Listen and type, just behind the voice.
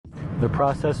The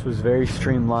process was very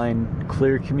streamlined,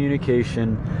 clear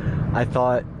communication. I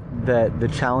thought that the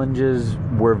challenges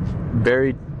were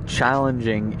very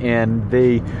challenging and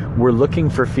they were looking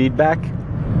for feedback,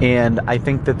 and I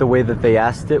think that the way that they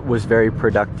asked it was very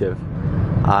productive.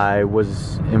 I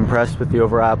was impressed with the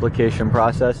overall application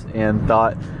process and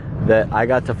thought that I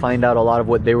got to find out a lot of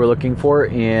what they were looking for,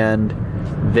 and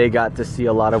they got to see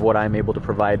a lot of what I'm able to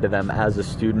provide to them as a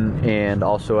student and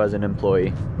also as an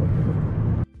employee.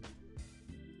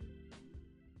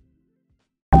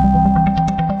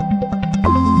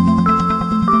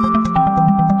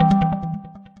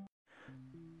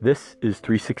 This is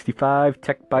 365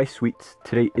 Tech by Sweets.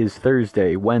 Today is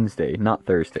Thursday, not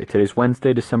Thursday. Today's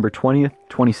Wednesday, December 20th,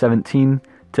 2017.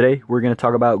 Today we're going to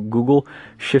talk about Google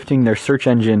shifting their search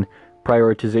engine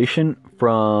prioritization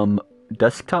from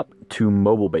desktop to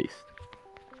mobile-based.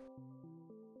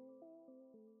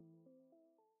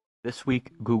 This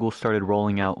week, Google started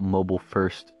rolling out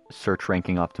mobile-first search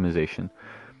ranking optimization.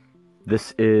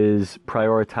 This is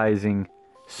prioritizing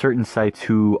certain sites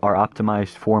who are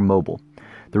optimized for mobile.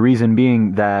 The reason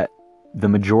being that the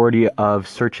majority of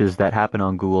searches that happen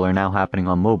on Google are now happening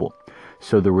on mobile.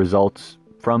 So the results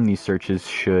from these searches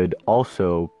should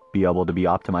also be able to be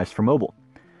optimized for mobile.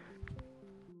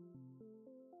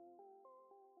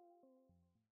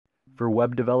 For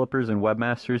web developers and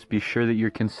webmasters, be sure that you're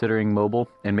considering mobile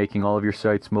and making all of your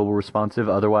sites mobile responsive.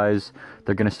 Otherwise,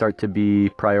 they're going to start to be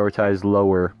prioritized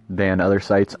lower than other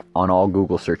sites on all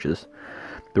Google searches.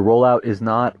 The rollout is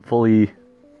not fully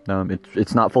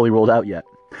it's not fully rolled out yet.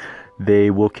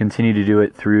 They will continue to do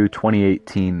it through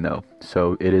 2018 though.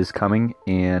 So it is coming,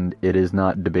 and it is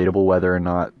not debatable whether or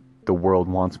not the world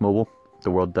wants mobile.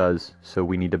 The world does, so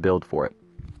we need to build for it.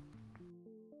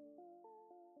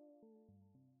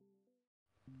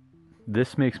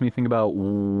 This makes me think about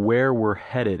where we're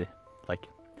headed. Like,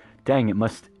 dang,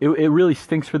 it really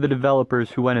stinks for the developers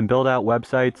who went and built out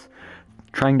websites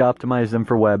trying to optimize them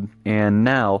for web, and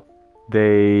now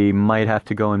they might have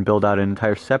to go and build out an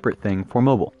entire separate thing for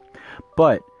mobile.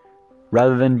 But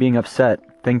rather than being upset,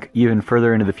 think even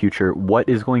further into the future. What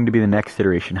is going to be the next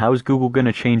iteration? How is Google going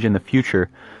to change in the future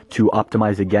to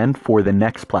optimize again for the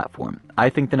next platform? I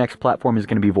think the next platform is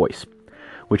going to be voice,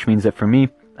 which means that for me,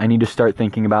 I need to start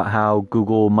thinking about how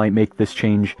Google might make this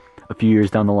change a few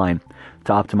years down the line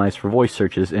to optimize for voice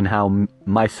searches, and how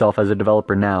myself as a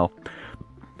developer now,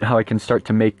 how I can start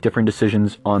to make different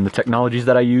decisions on the technologies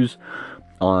that I use,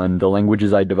 on the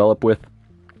languages I develop with,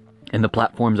 and the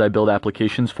platforms I build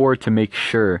applications for, to make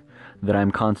sure that I'm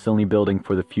constantly building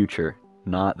for the future,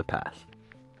 not the past.